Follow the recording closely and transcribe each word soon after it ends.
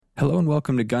Hello and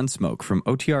welcome to Gunsmoke from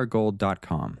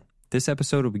OTRGold.com. This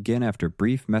episode will begin after a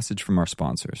brief message from our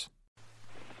sponsors.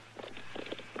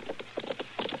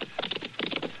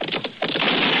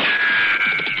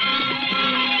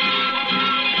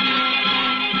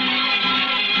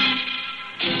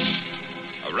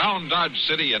 Around Dodge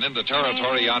City and into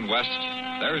territory on west,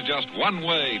 there's just one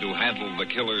way to handle the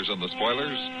killers and the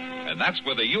spoilers, and that's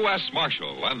with a U.S.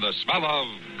 Marshal and the smell of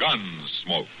gun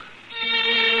smoke.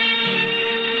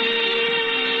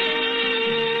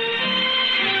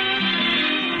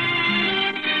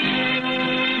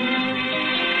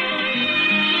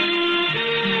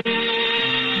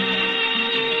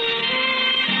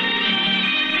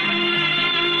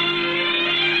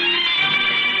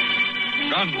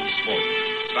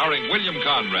 Gunsmoke, starring William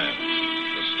Conrad,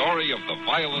 the story of the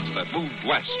violence that moved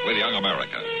west with young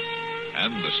America,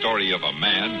 and the story of a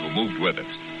man who moved with it.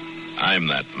 I'm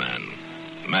that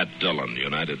man, Matt Dillon,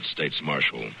 United States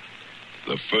Marshal.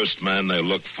 The first man they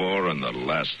look for and the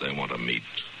last they want to meet.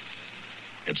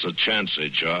 It's a chancy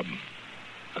job,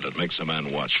 and it makes a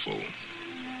man watchful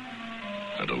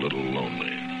and a little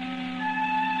lonely.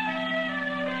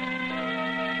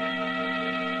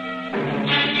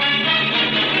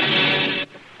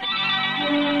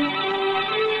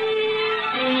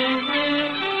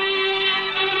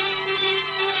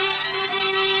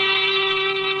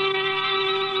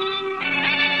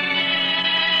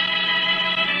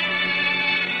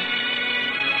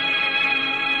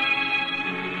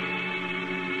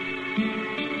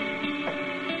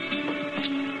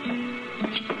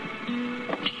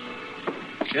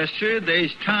 Yes, sir,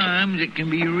 there's times it can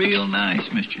be real nice,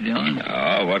 Mr. Dillon.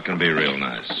 Oh, what can be real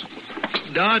nice?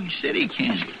 Dodge City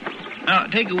can. Now,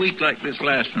 take a week like this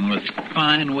last one with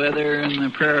fine weather and the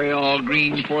prairie all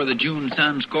green before the June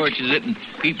sun scorches it and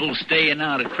people staying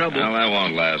out of trouble. Well, that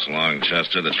won't last long,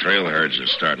 Chester. The trail herds are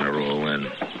starting to roll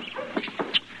in.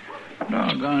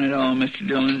 Doggone it all, Mr.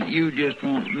 Dillon. You just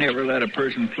won't never let a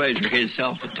person pleasure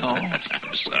himself at all.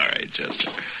 I'm sorry,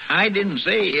 Chester. I didn't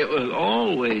say it was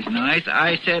always nice.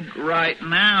 I said right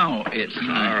now it's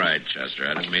nice. All right, Chester.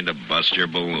 I didn't mean to bust your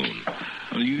balloon.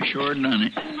 Well, you sure done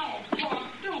it. No,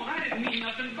 I didn't mean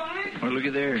nothing by it. Well, look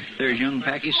at there. There's young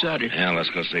Packy Sutter. Yeah, let's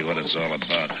go see what it's all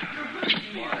about.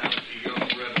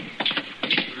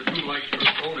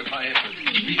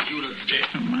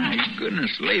 My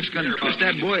goodness, Leif's going to twist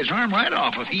that boy's arm right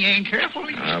off if he ain't careful.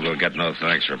 We'll get no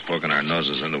thanks for poking our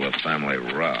noses into a family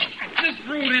row. Just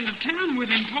rolled into town with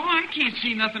him, Pa. I can't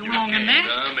see nothing wrong in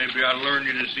that. Maybe I'll learn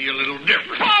you to see a little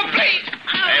different. Pa, please!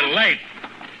 Hey, late.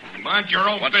 Mind your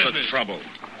own What's business. the trouble?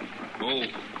 Oh,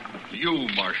 you,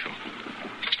 Marshal.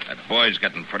 That boy's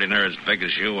getting pretty near as big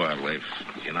as you are, Leif.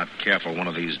 If you're not careful, one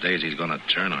of these days he's going to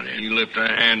turn on you. You lift a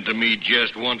hand to me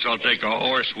just once, I'll take a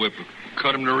horsewhip and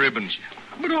cut him to ribbons.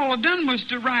 But all I done was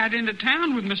to ride into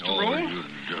town with Mr.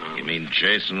 Roll. You mean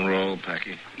Jason Roll,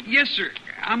 Packy? Yes, sir.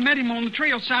 I met him on the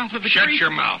trail south of the Shut creek. your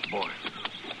mouth, boy.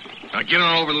 Now get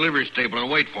on over to the livery stable and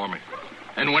wait for me.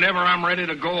 And whenever I'm ready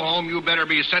to go home, you better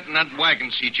be sitting in that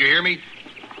wagon seat. You hear me?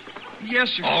 Yes,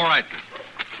 sir. All right.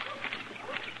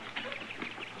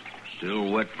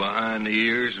 Still wet behind the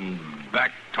ears and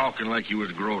back talking like you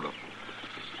was growed up.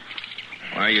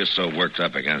 Why are you so worked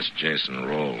up against Jason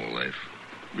Roll, Leif?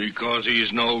 Because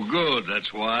he's no good,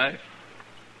 that's why.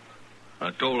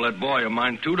 I told that boy of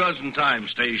mine 24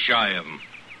 times stay shy of him.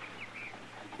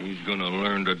 He's gonna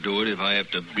learn to do it if I have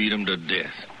to beat him to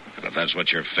death. And if that's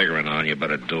what you're figuring on, you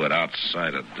better do it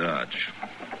outside of Dodge.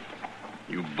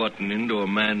 You button into a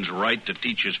man's right to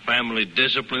teach his family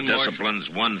discipline, Marshal? Discipline's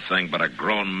one thing, but a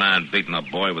grown man beating a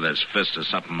boy with his fist is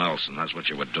something else, and that's what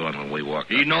you were doing when we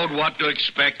walked He up. knowed what to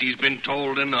expect. He's been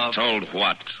told enough. Told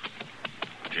what?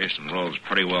 Jason Roll's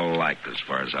pretty well liked as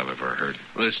far as I've ever heard.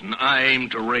 Listen, I aim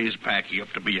to raise Packy up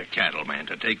to be a cattleman,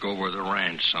 to take over the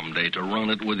ranch someday, to run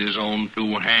it with his own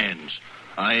two hands.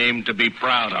 I aim to be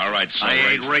proud. All right, so I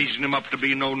ain't raising him up to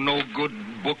be no good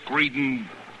book-reading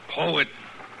poet.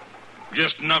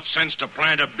 Just enough sense to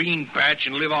plant a bean patch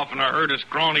and live off in a herd of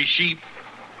scrawny sheep.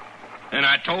 And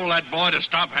I told that boy to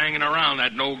stop hanging around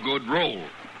that no-good Roll.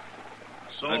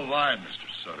 So have I,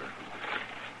 Mr. Sutter.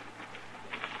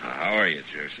 How are you,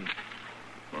 Jason?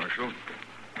 Marshal.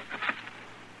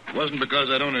 It wasn't because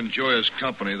I don't enjoy his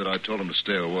company that I told him to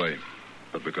stay away,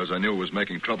 but because I knew it was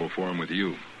making trouble for him with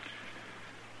you.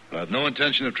 I had no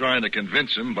intention of trying to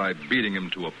convince him by beating him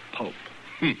to a pulp.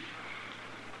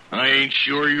 I ain't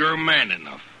sure you're man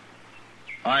enough.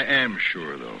 I am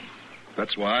sure, though.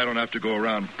 That's why I don't have to go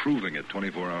around proving it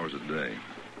 24 hours a day.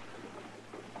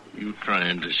 You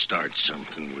trying to start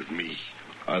something with me?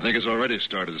 I think it's already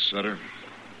started, Sutter.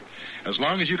 As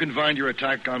long as you can find your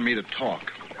attack on me to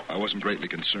talk, I wasn't greatly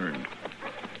concerned.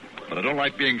 But I don't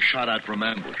like being shot at from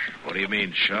ambush. What do you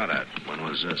mean, shot at? When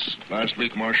was this? Last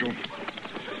week, Marshal.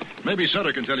 Maybe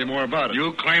Sutter can tell you more about it.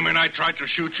 You claiming I tried to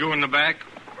shoot you in the back?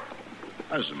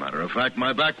 As a matter of fact,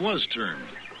 my back was turned.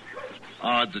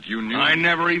 Odd that you knew. I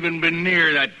never even been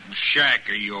near that shack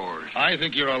of yours. I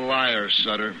think you're a liar,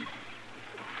 Sutter.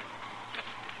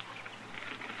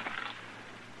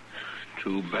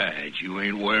 Too bad you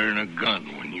ain't wearing a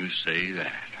gun when you say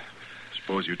that.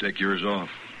 Suppose you take yours off.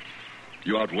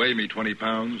 You outweigh me 20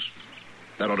 pounds.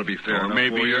 That ought to be fair Or enough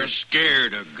maybe for you. you're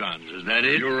scared of guns. Is that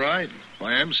it? You're right.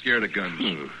 I am scared of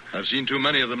guns. I've seen too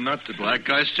many of them not to be.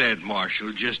 Like I said,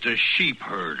 Marshal, just a sheep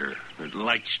herder that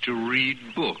likes to read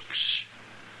books.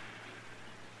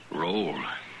 Roll.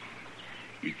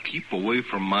 You keep away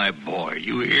from my boy.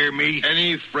 You hear me?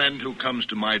 Any friend who comes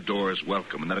to my door is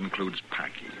welcome, and that includes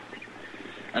Packy.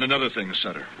 And another thing,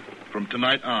 Sutter. From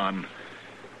tonight on,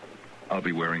 I'll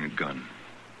be wearing a gun.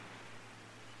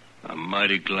 I'm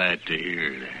mighty glad to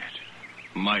hear that.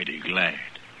 Mighty glad.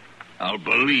 I'll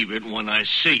believe it when I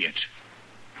see it.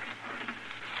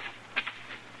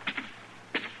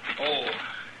 Oh.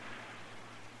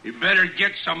 You better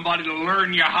get somebody to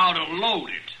learn you how to load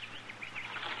it.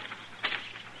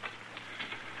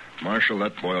 Marshal,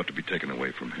 that boy ought to be taken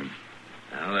away from him.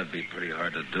 Well, that'd be pretty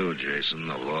hard to do, Jason.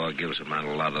 The law gives a man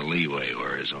a lot of leeway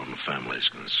where his own family's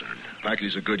concerned.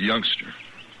 Packy's a good youngster.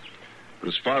 But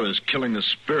his father's killing the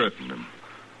spirit in him.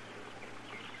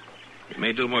 He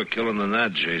may do more killing than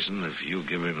that, Jason, if you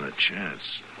give him a chance.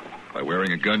 By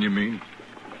wearing a gun, you mean?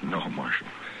 No, Marshal.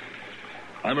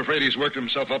 I'm afraid he's worked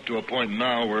himself up to a point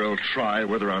now where he'll try,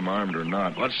 whether I'm armed or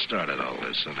not. What started all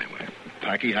this, anyway?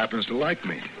 Packy happens to like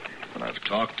me. And I've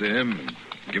talked to him and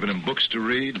given him books to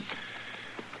read.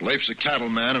 Leif's a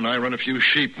cattleman, and I run a few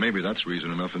sheep. Maybe that's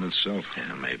reason enough in itself.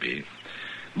 Yeah, maybe.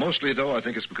 Mostly, though, I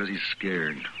think it's because he's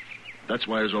scared. That's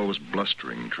why he's always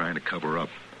blustering, trying to cover up.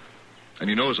 And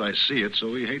he knows I see it,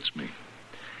 so he hates me.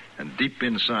 And deep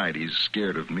inside, he's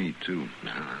scared of me, too.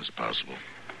 No, that's possible.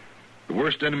 The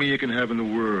worst enemy you can have in the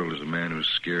world is a man who's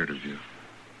scared of you.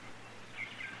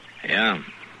 Yeah.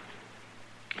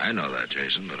 I know that,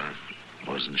 Jason, but I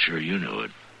wasn't sure you knew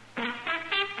it.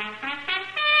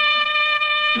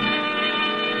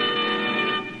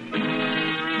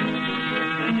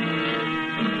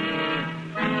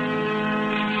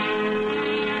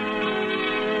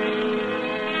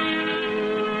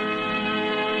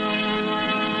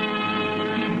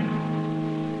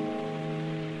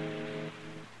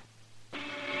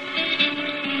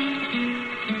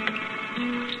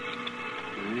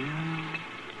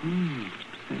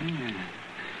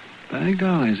 By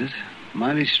golly, is it?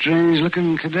 Mighty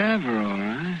strange-looking cadaver, all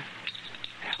right.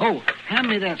 Oh, hand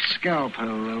me that scalpel,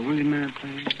 will you, man,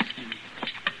 please?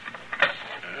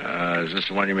 Is this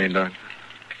the one you mean, Doc?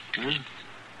 Huh?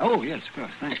 Oh, yes, of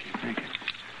course. Thank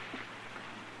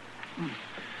you.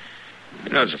 You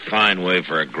know, it's a fine way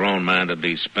for a grown man to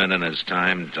be spending his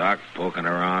time, Doc, poking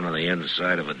around on the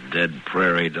inside of a dead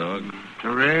prairie dog. It's a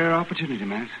rare opportunity,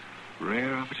 Matt.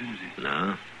 Rare opportunity.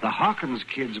 No? The Hawkins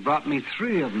kids brought me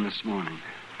 3 of them this morning.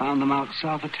 Found them out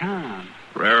south of town.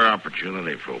 Rare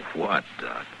opportunity for what,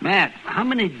 Doc? Matt, how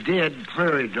many dead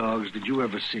prairie dogs did you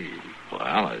ever see?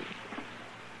 Well,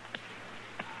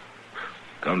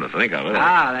 come to think of it.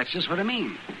 That's just what I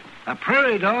mean. A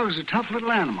prairie dog's a tough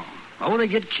little animal. Oh, they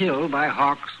get killed by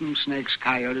hawks and snakes,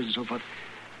 coyotes, and so forth.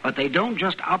 But they don't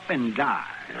just up and die.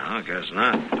 No, I guess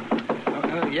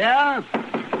not. Yeah?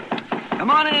 Come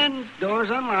on in.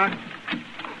 Door's unlocked.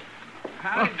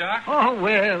 Howdy, Doc. Oh,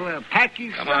 well,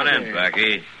 Packy's Come on in,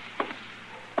 Packy.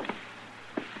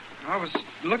 I was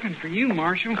looking for you,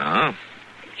 Marshal. Oh?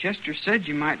 Chester said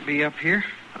you might be up here.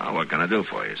 Oh, what can I do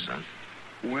for you, son?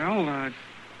 Well,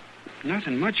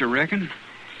 nothing much, I reckon.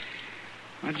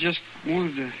 I just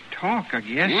wanted to talk, I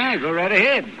guess. Yeah, go right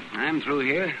ahead. I'm through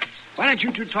here. Why don't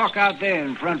you 2 talk out there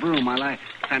in the front room while I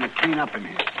kind of clean up in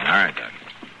here? All right, Doc.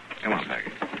 Come on,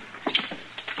 Packy.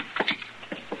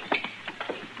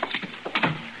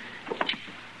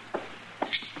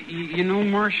 You know,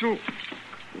 Marshal,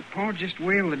 Pa just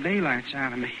wailed the daylights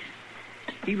out of me.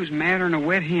 He was madder than a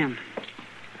wet hen.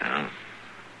 Yeah.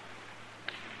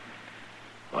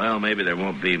 Well, maybe there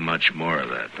won't be much more of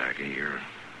that, Packy. You're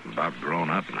about grown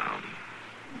up now.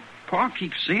 Pa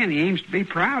keeps saying he aims to be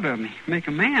proud of me, make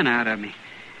a man out of me.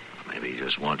 Maybe he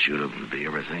just wants you to be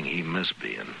everything he missed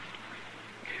being.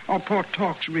 Oh, Pa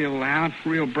talks real loud,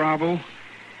 real bravo.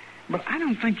 But I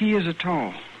don't think he is at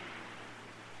all.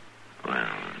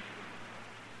 Well,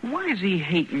 why does he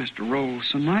hate Mr. Rolls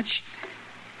so much?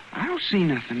 I don't see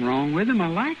nothing wrong with him. I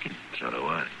like him. so do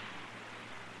I.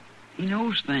 He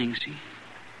knows things.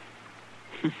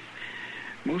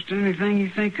 Most anything you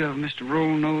think of, Mr.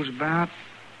 Roll knows about,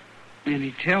 and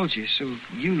he tells you, so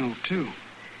you know, too.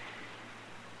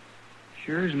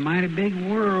 Sure is a mighty big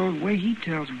world, the way he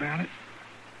tells about it.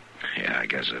 Yeah, I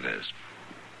guess it is.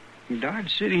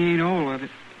 Dodge City ain't all of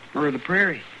it, or the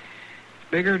prairie.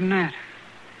 It's bigger than that.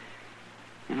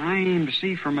 And I aim to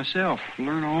see for myself,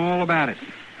 learn all about it.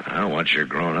 Well, once you're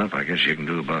grown up, I guess you can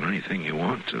do about anything you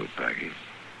want to, Packy.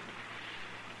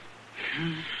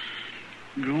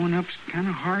 Growing up's kind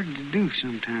of hard to do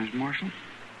sometimes, Marshal.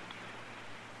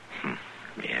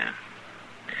 Yeah.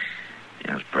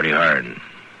 Yeah, it's pretty hard.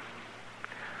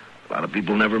 A lot of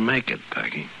people never make it,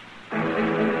 Packy.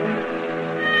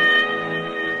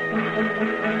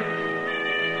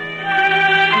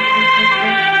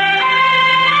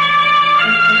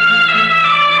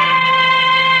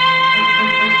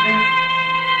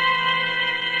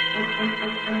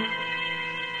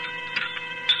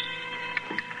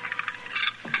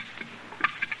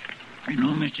 You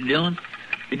know, Mr. Dillon,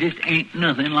 it just ain't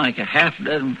nothing like a half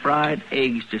dozen fried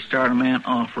eggs to start a man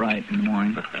off right in the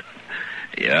morning.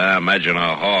 Yeah, I imagine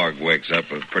a hog wakes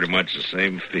up with pretty much the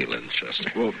same feeling,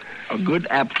 Chester. Well, a good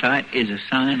appetite is a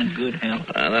sign of good health.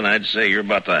 Then I'd say you're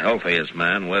about the healthiest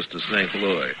man west of St.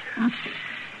 Louis.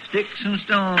 Sticks and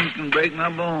stones can break my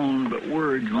bones, but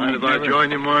words Mind won't. if I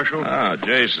join you, Marshal? Oh,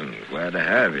 Jason, glad to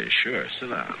have you. Sure, sit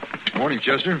down. Morning,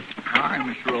 Chester. Hi,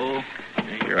 Mr. Roll.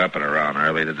 You're up and around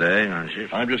early today, aren't you?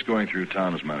 I'm just going through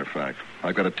town, as a matter of fact.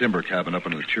 I've got a timber cabin up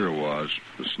in the Chiricahua.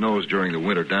 The snows during the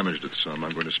winter damaged it some.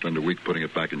 I'm going to spend a week putting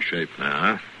it back in shape.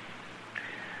 Uh-huh.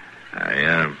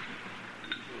 I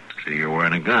see you're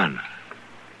wearing a gun.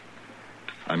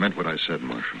 I meant what I said,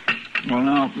 Marshal. Well,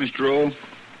 now, Mr. Roll,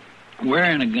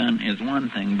 wearing a gun is one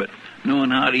thing, but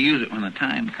knowing how to use it when the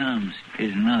time comes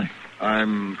is another.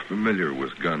 I'm familiar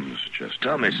with guns, Chester.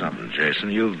 Tell me something,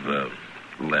 Jason. You've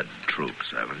led troops,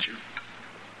 haven't you?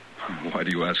 Why do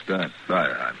you ask that?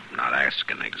 I'm not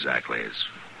asking exactly. It's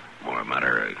more a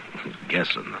matter of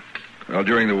guessing. Well,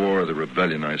 during the War of the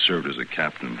Rebellion, I served as a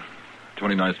captain.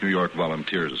 29th New York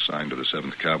Volunteers assigned to the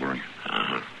 7th Cavalry.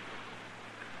 Uh-huh.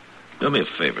 Do me a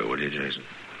favor, will you, Jason?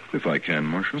 If I can,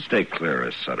 Marshal. Stay clear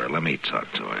of Sutter. Let me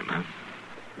talk to him, huh?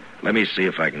 Let me see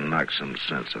if I can knock some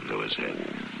sense into his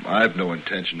head. I've no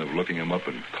intention of looking him up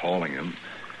and calling him.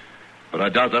 But I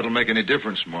doubt that'll make any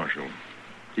difference, Marshal.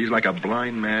 He's like a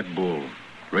blind mad bull,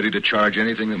 ready to charge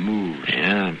anything that moves.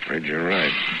 Yeah, I'm afraid you're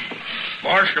right.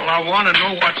 Marshal, I want to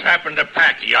know what's happened to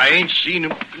Packy. I ain't seen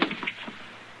him.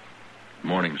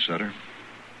 Morning, Sutter.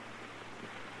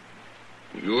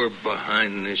 You're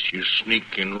behind this, you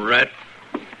sneaking rat.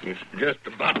 It's just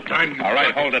about time you... All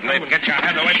right, hold it, Lee. Get your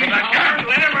hand away from that gun.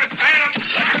 Let him stand him.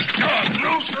 Let him go.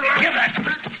 Loose or let him...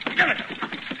 Give it.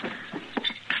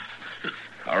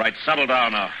 All right, settle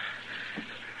down now.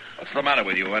 What's the matter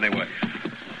with you, anyway?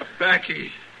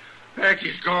 Packy's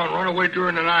gone. Run away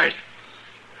during the night.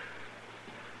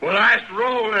 Well, ask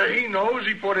Roll. He knows.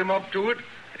 He put him up to it.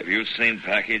 Have you seen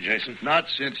Packy, Jason? Not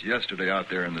since yesterday out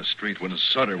there in the street when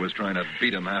Sutter was trying to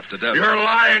beat him half to death. You're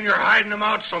lying. You're hiding him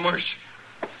out somewhere.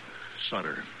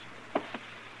 Sutter.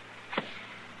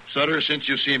 Sutter, since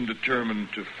you seem determined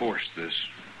to force this,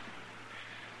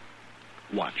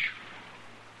 watch.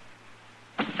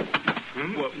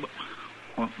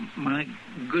 Well, my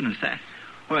goodness, that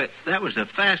was the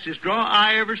fastest draw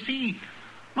I ever seen.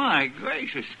 My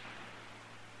gracious.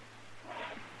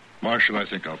 Marshal, I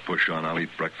think I'll push on. I'll eat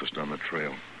breakfast on the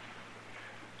trail.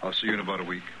 I'll see you in about a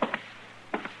week.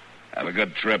 Have a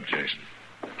good trip, Jason.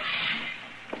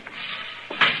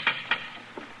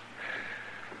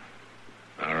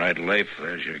 All right, Leif,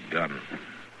 there's your gun.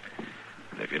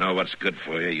 If you know what's good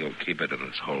for you, you'll keep it in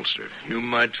its holster. You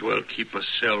might as well keep a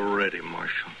cell ready,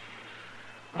 Marshal.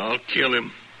 I'll kill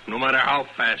him, no matter how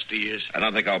fast he is. I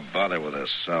don't think I'll bother with a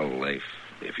cell, Leif.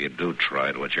 If you do try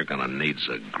it, what you're going to need's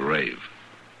a grave.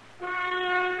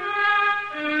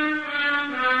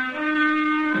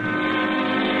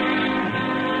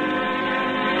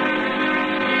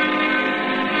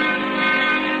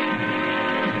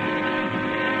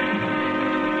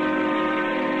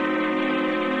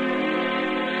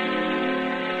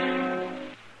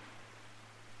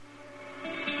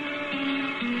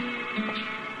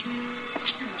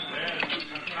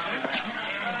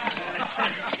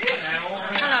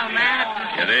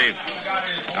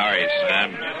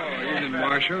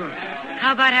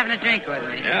 How about having a drink with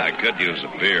me? Yeah, I could use a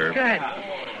beer. Good.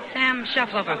 Sam,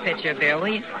 shuffle up a pitcher of beer, will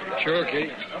you? Sure,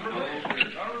 Kate.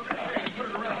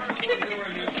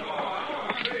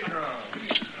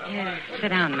 Here, sit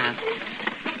down, Matt.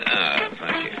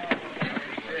 Thank you.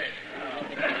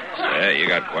 Say, you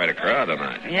got quite a crowd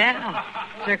tonight. Yeah.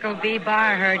 Circle B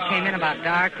bar herd came in about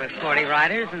dark with 40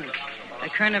 riders, and the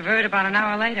Kernavert about an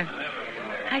hour later.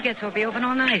 I guess we'll be open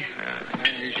all night.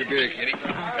 Here's your beer, Kitty.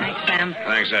 Oh, thanks, Sam.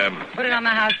 Thanks, Ab. Put it on the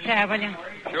house tab, will you?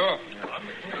 Sure.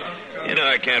 You know,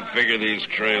 I can't figure these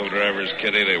trail drivers,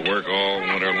 Kitty. They work all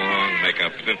winter long, make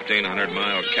a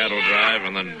 1,500-mile cattle drive,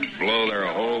 and then blow their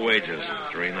whole wages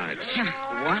in 3 nights.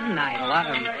 One night, a lot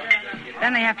of them.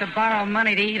 Then they have to borrow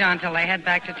money to eat on till they head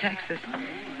back to Texas.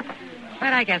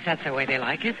 But I guess that's the way they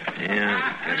like it.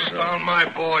 Yeah, I guess so. Found my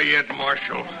boy yet,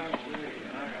 Marshal?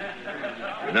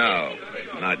 No,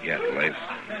 not yet, Leif.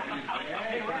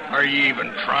 Are you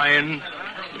even trying?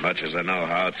 As much as I know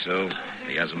how to.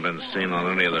 He hasn't been seen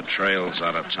on any of the trails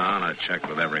out of town. I checked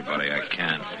with everybody I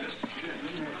can.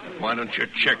 Why don't you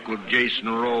check with Jason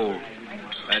Roll?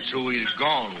 That's who he's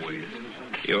gone with.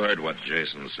 You heard what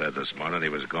Jason said this morning. He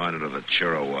was going into the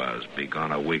Chiricahua. Be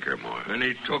gone a week or more. And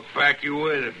he took Packy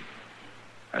with him.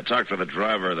 I talked to the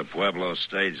driver of the Pueblo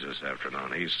stage this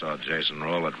afternoon. He saw Jason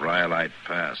Roll at Rhyolite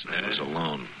Pass, and he was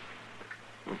alone.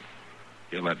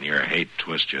 You're letting your hate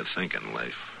twist your thinking,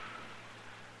 Leif.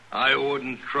 I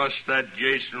wouldn't trust that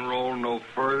Jason Roll no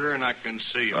further, and I can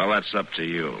see him. Well, that's up to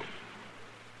you.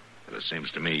 But it seems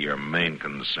to me your main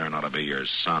concern ought to be your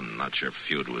son, not your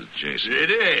feud with Jason. It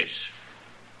is.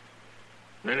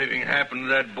 If anything happened to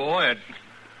that boy,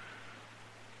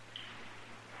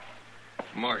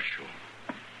 Marshal,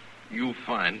 you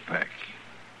find Packy.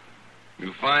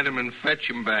 You find him and fetch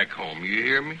him back home. You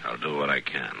hear me? I'll do what I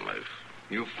can, Leif.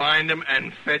 You find him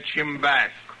and fetch him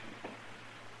back.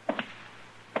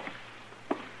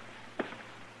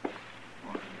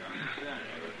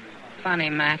 Funny,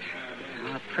 Matt.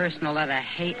 A person will let a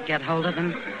hate get hold of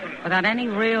him without any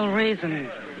real reason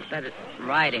that it's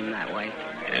riding that way.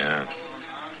 Yeah.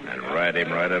 And ride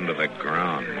him right into the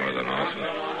ground more than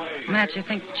often. Matt, you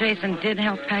think Jason did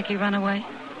help Packy run away?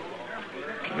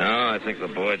 No, I think the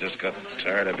boy just got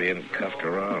tired of being cuffed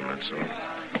around, that's all.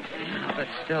 Yeah, but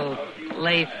still,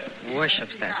 Leif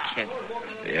worships that kid.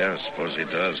 Yeah, I suppose he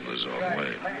does in his own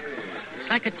way. It's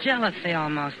like a jealousy,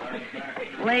 almost.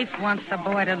 Leif wants the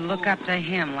boy to look up to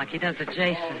him like he does to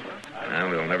Jason. And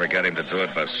we'll never get him to do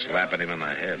it by slapping him in the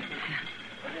head.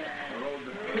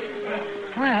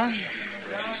 Well,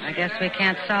 I guess we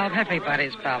can't solve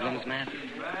everybody's problems, Matt.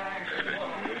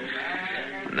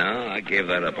 No, I gave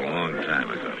that up a long time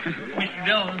ago. Mr.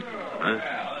 Dillon, Huh?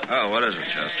 Oh, what is it,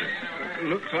 Chester?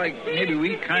 looks like maybe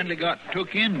we kindly got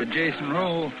took in by Jason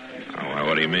Roll. Oh, well,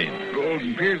 what do you mean?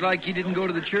 It appears like he didn't go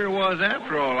to the Chiricahua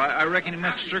after all. I reckon he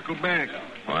must have circled back.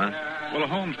 What? Well, a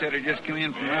homesteader just came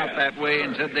in from out that way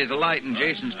and said there's a light in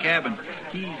Jason's cabin.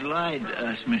 He's lied to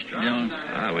us, Mr. Jones.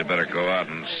 Ah, we better go out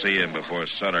and see him before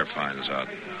Sutter finds out.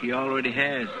 He already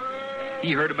has.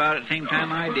 He heard about it the same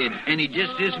time I did, and he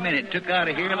just this minute took out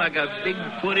of here like a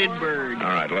big-footed bird. All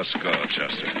right, let's go,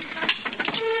 Chester.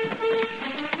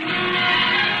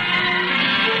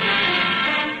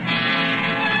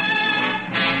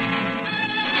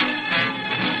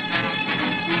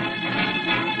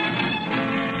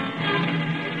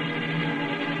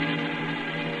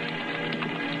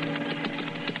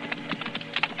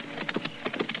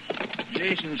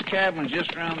 Jason's cabin's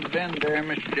just around the bend there,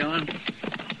 Mr. Dillon.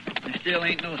 There still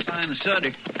ain't no sign of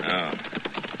Sutter. Oh.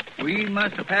 We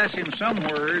must have passed him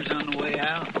somewheres on the way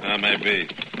out. Maybe.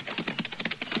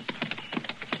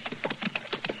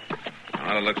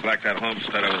 Well, it looks like that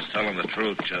homesteader was telling the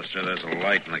truth, Chester. There's a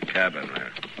light in the cabin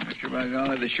there. Mr. By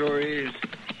golly, the sure is.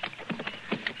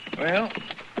 Well,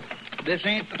 this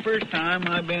ain't the first time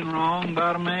I've been wrong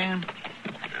about a man.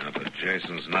 Yeah, but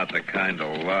Jason's not the kind to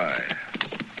lie.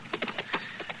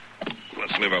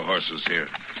 Let's leave our horses here.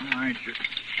 All right, sir.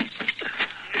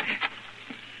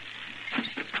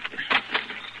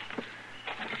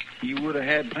 You would have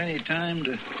had plenty of time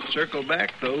to circle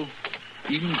back, though,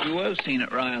 even if you was seen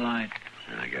at Rhyolite.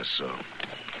 I guess so. All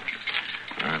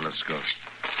right, let's go.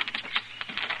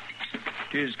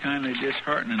 It is kind of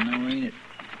disheartening, though, ain't it?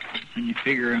 When you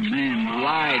figure a man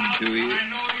lied to you. I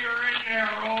know you're in there,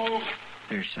 Roll.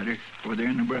 There's Sutter, over there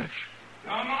in the brush.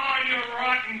 Come on, you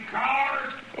rotten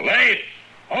coward. Leif!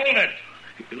 Hold it!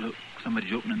 Hey, look,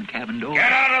 somebody's opening the cabin door.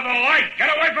 Get out of the light. Get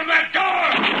away from that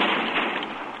door.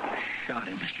 Shot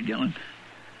him, Mr. Dillon.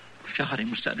 Shot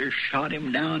him, Sutter. Shot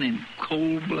him down in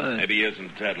cold blood. Maybe he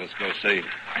isn't dead. Let's go see.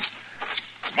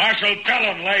 Marshal, tell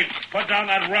him, Leif. Put down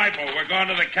that rifle. We're going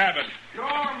to the cabin. Sure,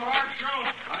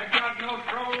 Marshal. I got no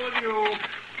trouble with you.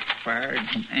 Fired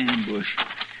from ambush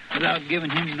without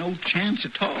giving him no chance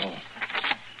at all.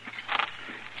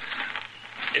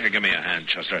 Here, give me a hand,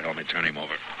 Chester. Help me turn him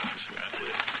over.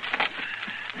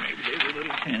 Maybe there's a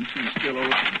little chance he's still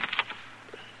open.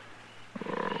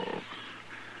 Oh,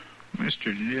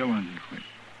 Mr. Dillon.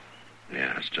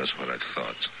 Yeah, it's just what I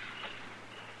thought.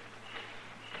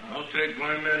 I'll take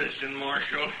my medicine,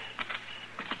 Marshal.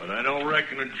 But I don't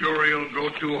reckon a jury will go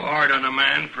too hard on a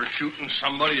man for shooting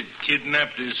somebody that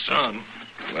kidnapped his son.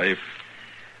 Leif,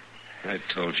 I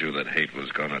told you that hate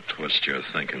was going to twist your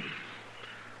thinking.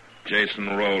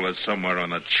 Jason Roll is somewhere on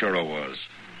the Chirrawas.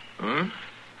 Huh?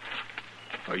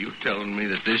 Are you telling me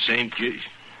that this ain't Jason?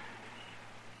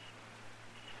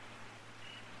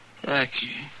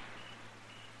 Blackie.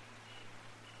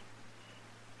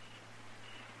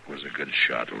 Was a good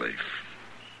shot, Leif.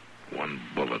 One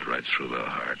bullet right through the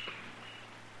heart.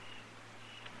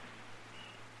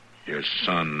 Your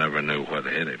son never knew what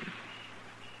hit him.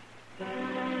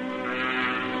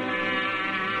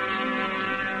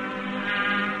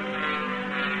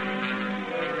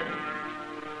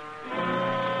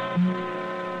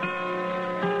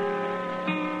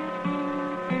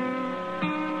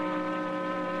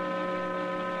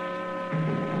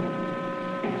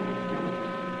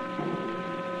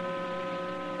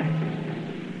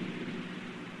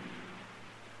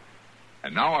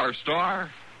 And now our star,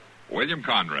 William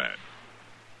Conrad.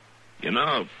 You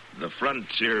know, the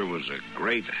frontier was a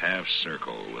great half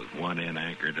circle with one end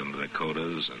anchored in the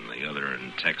Dakotas and the other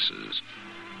in Texas.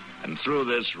 And through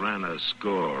this ran a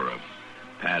score of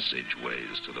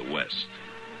passageways to the west.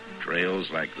 Trails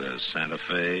like the Santa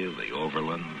Fe, the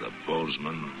Overland, the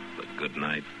Bozeman, the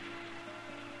Goodnight.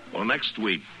 Well, next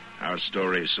week, our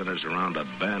story centers around a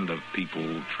band of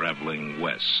people traveling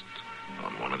west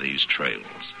on one of these trails.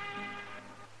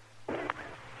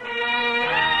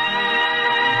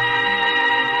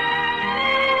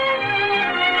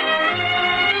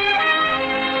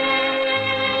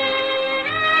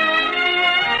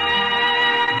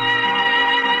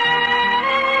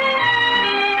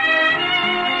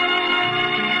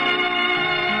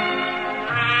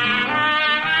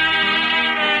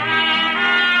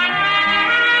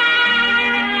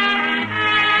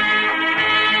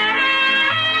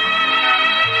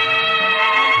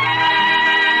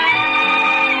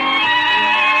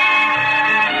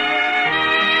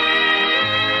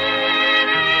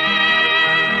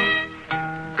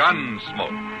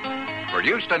 Gunsmoke.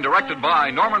 Produced and directed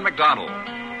by Norman McDonald.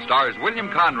 Stars William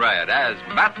Conrad as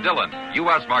Matt Dillon,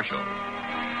 U.S. Marshal.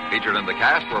 Featured in the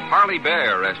cast were Parley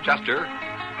Bear as Chester,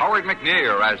 Howard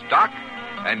McNear as Doc,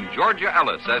 and Georgia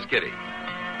Ellis as Kitty.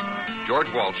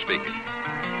 George Walsh speaking.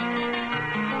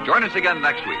 Join us again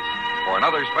next week for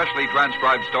another specially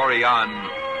transcribed story on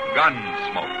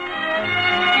Gunsmoke.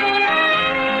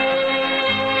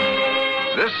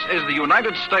 This is the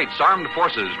United States Armed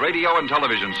Forces Radio and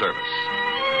Television Service.